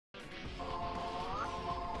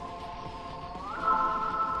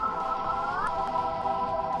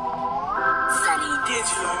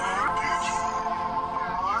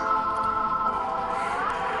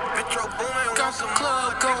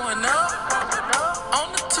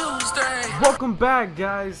Welcome back,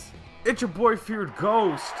 guys. It's your boy Feared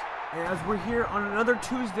Ghost, and as we're here on another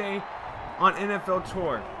Tuesday on NFL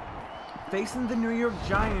Tour, facing the New York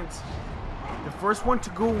Giants. The first one to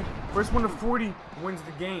 40 wins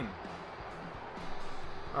the game.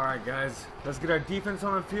 All right, guys, let's get our defense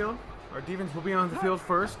on the field. Our defense will be on the field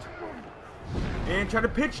first, and try to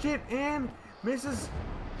pitch it and misses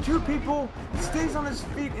two people, stays on his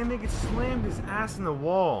feet, and they get slammed his ass in the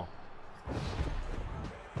wall.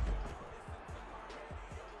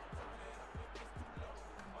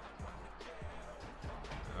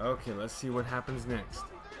 Okay, let's see what happens next.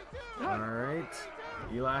 Alright.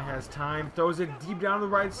 Eli has time, throws it deep down the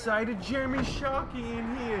right side to Jeremy Shockey,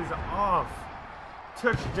 and he is off.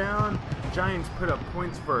 Touchdown. Giants put up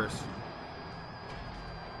points first.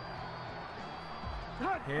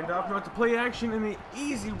 Handoff, not to play action, and the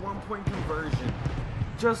easy one-point conversion.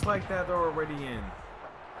 Just like that, they're already in.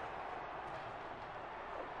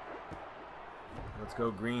 Let's go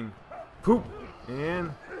green. Poop.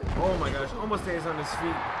 And, oh my gosh, almost stays on his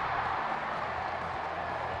feet.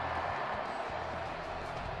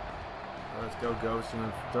 Let's go Ghost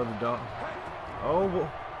and throw the dog.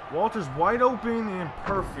 Oh, Walter's wide open and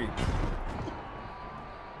perfect.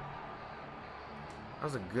 That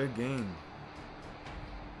was a good game.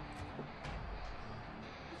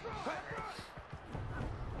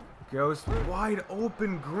 Ghost wide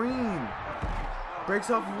open, green. Breaks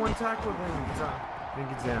off with one tackle, then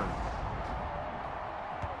gets down.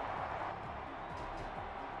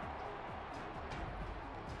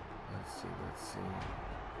 Let's see.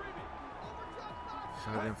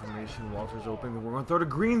 Shot information. Walter's open. We're gonna throw to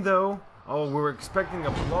green though. Oh, we were expecting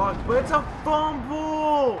a block, but it's a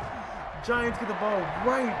fumble. Giants get the ball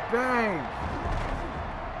right back.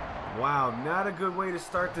 Wow, not a good way to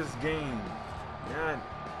start this game. Not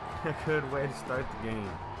a good way to start the game.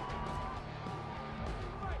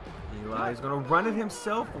 Eli's gonna run it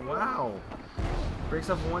himself. Wow. Breaks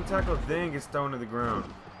off one tackle, then gets thrown to the ground.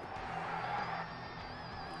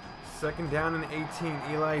 Second down and 18.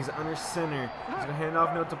 Eli is under center. He's gonna hand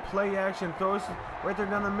off now to play action. Throws right there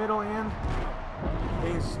down the middle and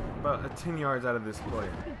gains about 10 yards out of this play.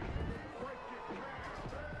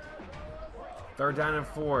 Third down and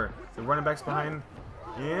 4. The running back's behind.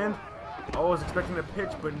 And I was expecting a pitch,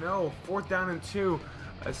 but no. Fourth down and 2.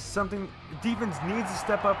 Something defense needs to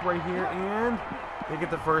step up right here, and they get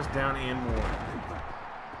the first down and more.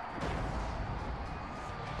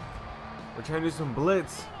 We're trying to do some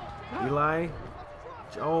blitz. Eli,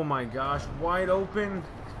 oh my gosh, wide open.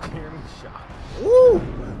 Jeremy shot. Ooh,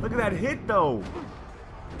 look at that hit though.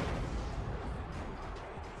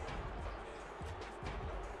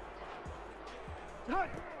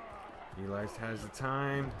 Eli has the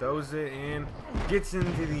time, throws it, and gets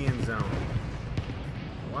into the end zone.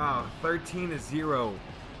 Wow, 13-0.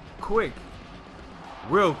 Quick.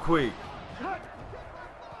 Real quick.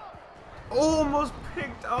 Almost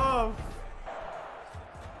picked off.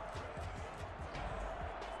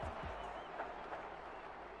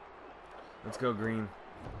 Let's go green.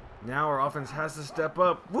 Now our offense has to step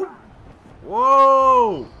up. Whoop.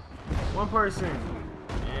 Whoa! One person.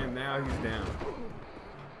 And now he's down.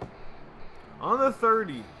 On the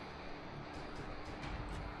 30.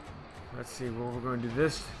 Let's see what we're going to do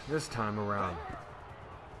this time around.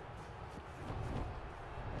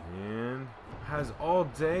 And has all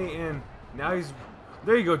day, and now he's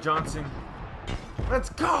there. You go, Johnson. Let's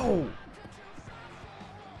go.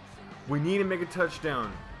 We need to make a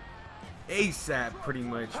touchdown ASAP, pretty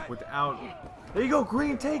much. Without, there you go,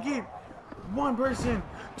 green. Take it. One person,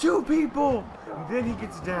 two people, and then he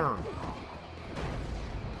gets down.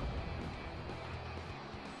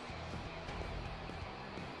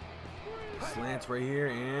 Slants right here,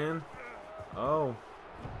 and oh,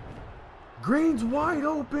 green's wide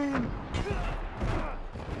open.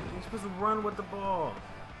 He's supposed to run with the ball.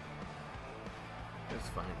 That's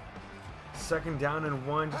fine. Second down and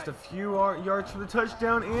 1, just a few yards for the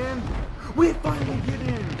touchdown, and we finally get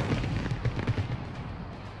in.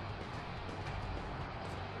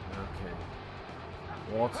 Okay,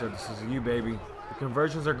 Walter, this is you, baby. The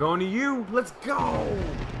conversions are going to you. Let's go.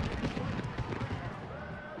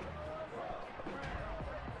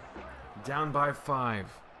 Down by 5.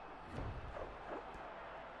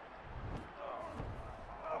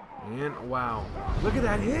 And wow. Look at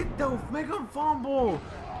that hit though. Make him fumble.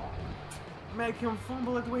 Make him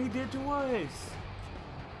fumble like the way he did to us.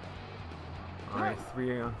 Alright,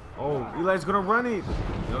 3. Oh, Eli's gonna run it.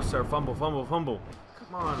 No sir. Fumble, fumble, fumble.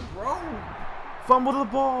 Come on, bro. Fumble the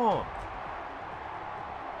ball.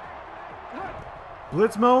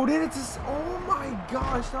 Blitz mode, and it's just, oh my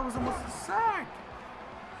gosh, that was almost a sack.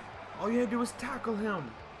 All you had to do was tackle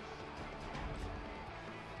him.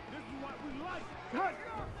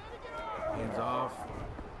 Hands off.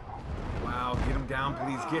 Wow, get him down,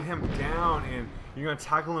 please. Get him down, and you're going to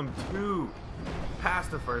tackle him too. Pass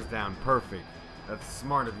the first down. Perfect. That's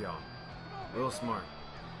smart of y'all. Real smart.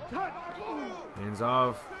 Hands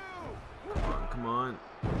off. Come on, come on.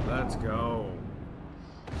 Let's go.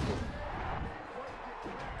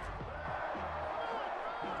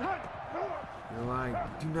 Eli,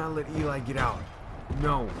 do not let Eli get out.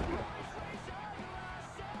 No.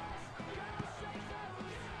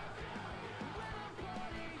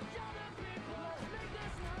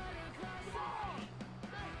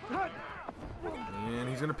 And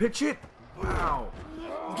he's gonna pitch it. Wow.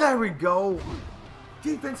 There we go.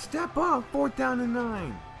 Defense, step up. 4th down and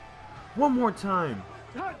 9. One more time.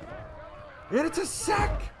 And it's a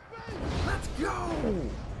sack. Let's go.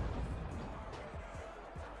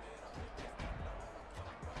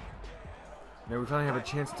 Now we finally have a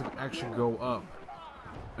chance to actually go up.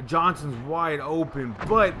 Johnson's wide open,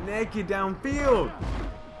 but naked downfield.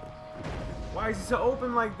 Why is he so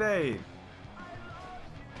open like that?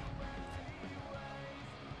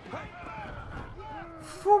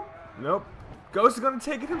 Whoop. Nope. Ghost is gonna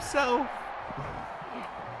take it himself.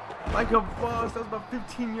 Like a boss. That was about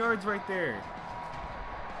 15 yards right there.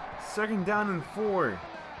 2nd down and 4.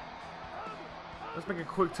 Let's make a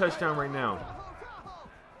quick touchdown right now.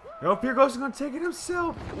 Nope, here Ghost is gonna take it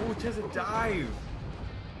himself. Oh, just a dive.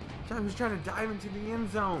 He was trying to dive into the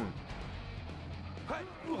end zone.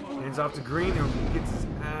 Hands off to Green and he gets his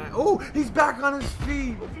ass. Oh, he's back on his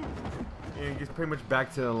feet. And he gets pretty much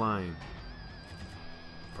back to the line.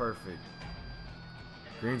 Perfect.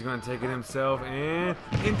 Green's gonna take it himself and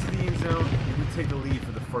into the end zone. And we take the lead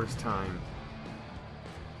for the first time.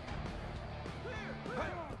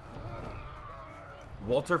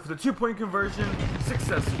 Walter for the 2-point conversion,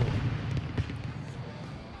 successful.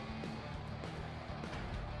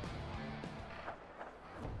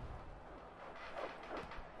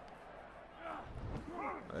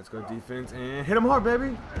 Let's go defense and hit him hard,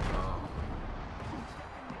 baby. Oh.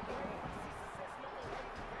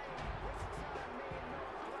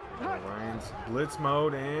 Ryan's blitz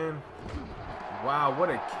mode and wow, what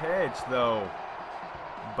a catch though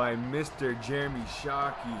by Mr. Jeremy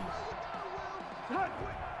Shockey.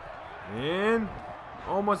 And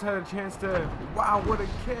almost had a chance to. Wow, what a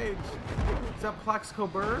catch! Is that Plaxico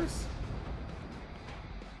Burrs?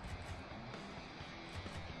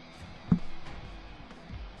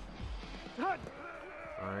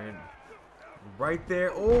 Alright. Right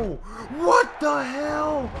there. Oh! What the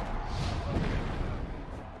hell?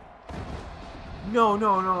 No,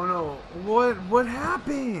 no, no, no. What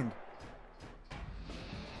happened?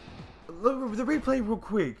 Look the replay real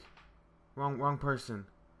quick. Wrong person.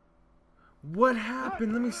 What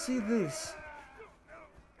happened? Let me see this.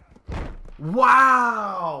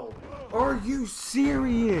 Wow! Are you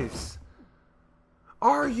serious?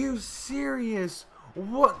 Are you serious?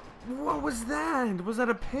 What was that? Was that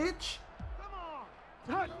a pitch?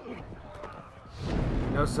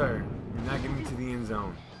 No, sir. You're not getting to the end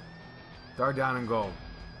zone. 3rd down and goal.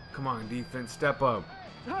 Come on, defense, step up.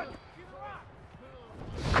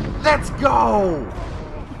 Let's go!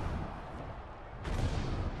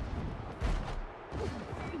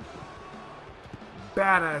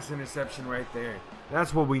 Badass interception right there.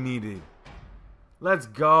 That's what we needed. Let's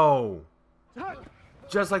go.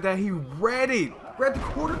 Just like that, he read it. Read the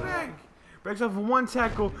quarterback. Breaks off one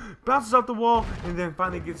tackle, bounces off the wall, and then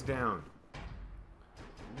finally gets down.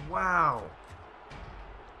 Wow.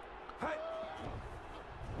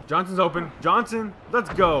 Johnson's open. Johnson, let's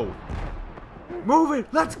go. Move it.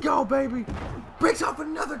 Let's go, baby. Breaks off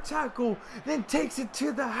another tackle, then takes it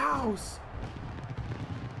to the house.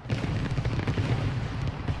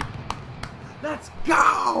 Let's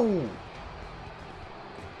go!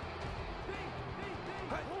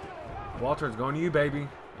 Walter's going to you, baby.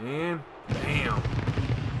 And bam.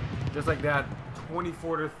 Just like that,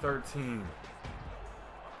 24-13.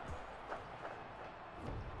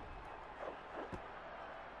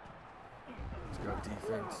 Let's go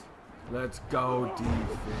defense. Let's go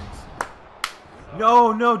defense.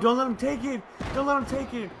 No, no, don't let him take it. Don't let him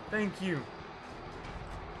take it. Thank you.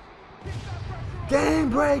 Game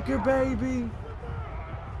breaker, baby.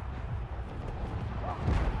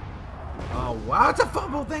 Oh, wow. It's a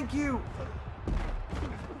fumble. Thank you.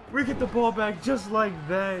 We get the ball back just like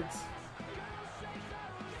that.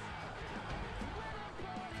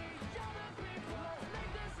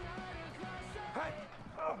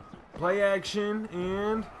 Play action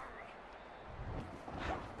and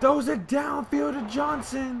throws it downfield to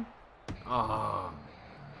Johnson. Oh,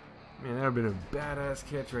 man, that would have been a badass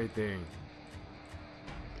catch right there.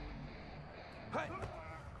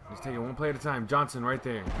 Let's take it one play at a time. Johnson right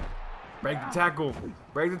there. Break the tackle.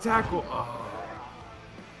 Break the tackle. Oh.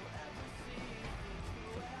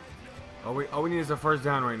 All we need is a first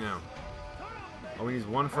down right now. All we need is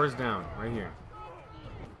one first down right here.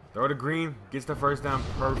 Throw to Green. Gets the first down.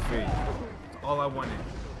 Perfect. That's all I wanted.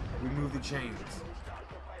 We move the chains.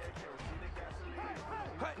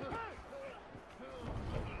 Okay,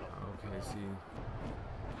 see.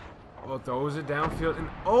 Oh, throws it downfield. And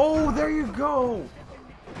oh, there you go.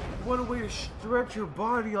 What a way to stretch your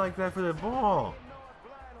body like that for the ball.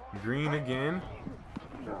 Green again.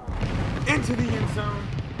 Into the end zone.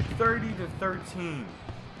 30-13.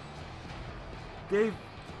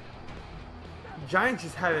 Giants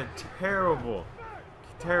just had a terrible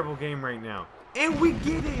game right now. And we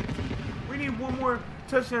get it. We need one more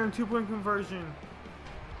touchdown and 2-point conversion.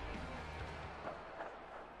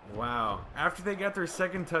 Wow. After they got their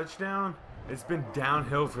second touchdown, it's been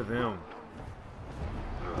downhill for them.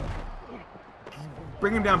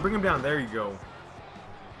 Bring him down, bring him down. There you go.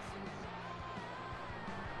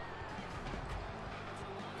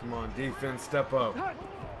 Come on, defense, step up.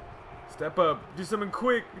 Step up. Do something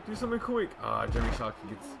quick. Do something quick. Ah, Jeremy Shockey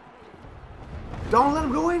gets... Don't let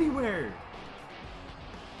him go anywhere.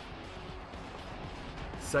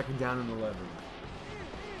 Second down and 11.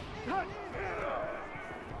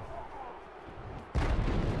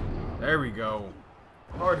 There we go.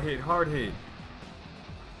 Hard hit, hard hit.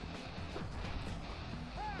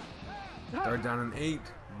 Third down and 8.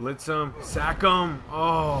 Blitz him. Sack him.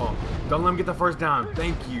 Oh. Don't let him get the first down.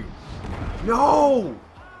 Thank you. No!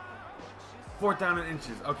 Fourth down and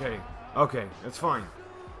inches. Okay. Okay. That's fine.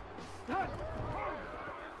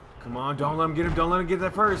 Come on. Don't let him get him. Don't let him get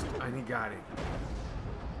that first. And he got it.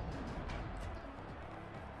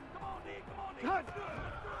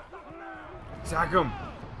 Sack him.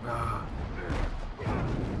 Ah.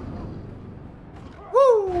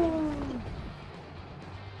 Woo!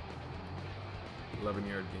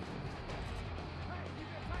 11-yard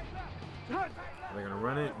game. Are they gonna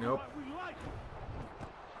run it? Nope.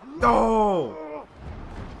 Oh!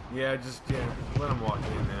 Yeah, let them walk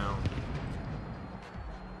in now.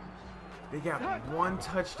 They got one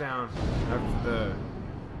touchdown after the...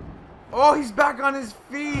 Oh, he's back on his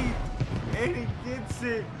feet! And he gets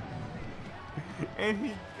it! And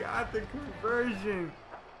he got the conversion!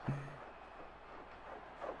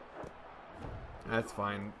 That's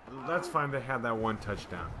fine. That's fine. They had that one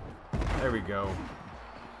touchdown. There we go.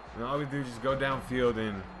 And all we do is just go downfield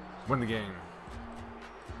and win the game.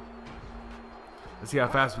 Let's see how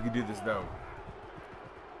fast we can do this, though.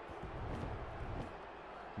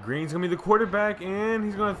 Green's going to be the quarterback, and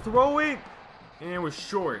he's going to throw it. And it was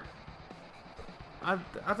short. I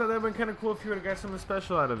thought that would have been kind of cool if you would have got something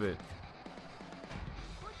special out of it.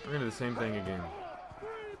 We're going to do the same thing again.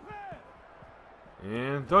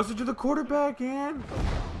 And throws it to the quarterback, and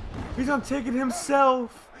he's gonna take it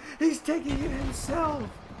himself. He's taking it himself.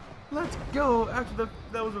 Let's go. After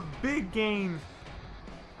that was a big gain.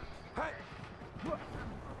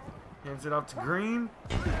 Hands it off to Green,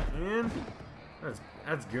 and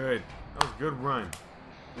that's good. That was a good run,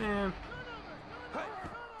 man.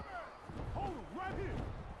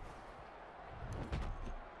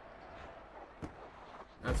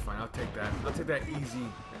 That's fine. I'll take that. I'll take that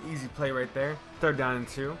easy play right there. Third down and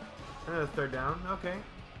 2. Another third down. Okay.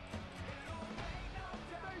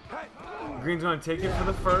 Green's going to take it for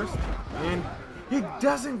the first. And he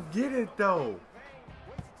doesn't get it, though.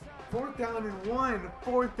 Fourth down and 1.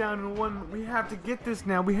 Fourth down and 1. We have to get this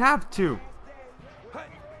now. We have to.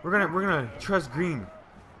 We're gonna trust Green.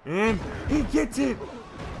 And he gets it.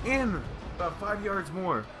 In about 5 yards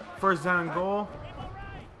more. First down and goal.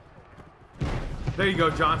 There you go,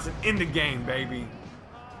 Johnson. In the game, baby.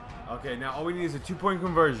 Okay, now all we need is a 2-point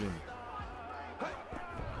conversion.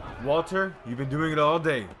 Walter, you've been doing it all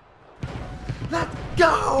day. Let's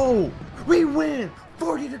go! We win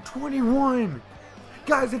 40-21.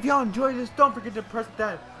 Guys, if y'all enjoyed this, don't forget to press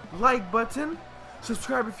that like button.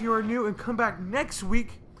 Subscribe if you are new, and come back next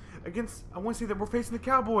week against, I want to say that we're facing the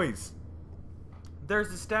Cowboys. There's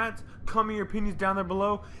the stats. Comment your opinions down there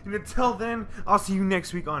below. And until then, I'll see you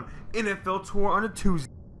next week on NFL Tour on a Tuesday.